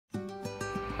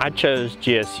I chose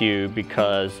GSU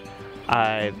because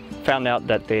I found out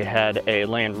that they had a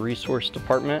land resource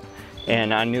department,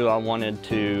 and I knew I wanted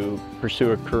to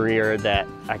pursue a career that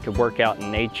I could work out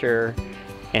in nature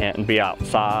and be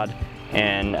outside.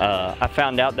 And I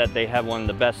found out that they have one of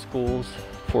the best schools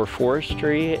for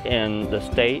forestry in the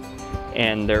state,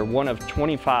 and they're one of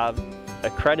 25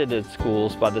 accredited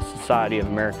schools by the Society of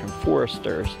American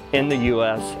Foresters in the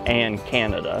US and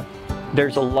Canada.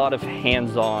 There's a lot of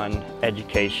hands-on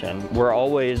education. We're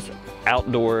always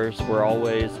outdoors, we're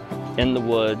always in the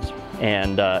woods,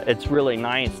 and it's really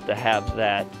nice to have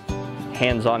that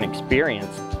hands-on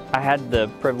experience. I had the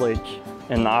privilege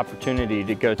and the opportunity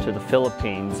to go to the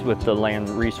Philippines with the Land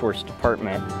Resource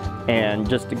Department, and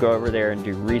just to go over there and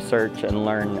do research and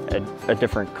learn a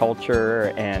different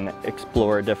culture and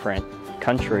explore a different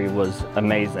country was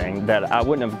amazing, that I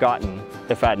wouldn't have gotten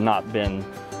if I had not been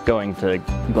going to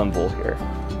Glenville here.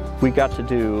 We got to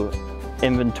do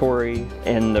inventory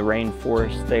in the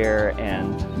rainforest there,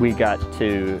 and we got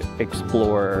to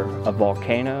explore a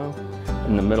volcano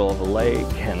in the middle of a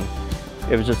lake, and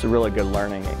it was just a really good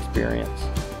learning experience.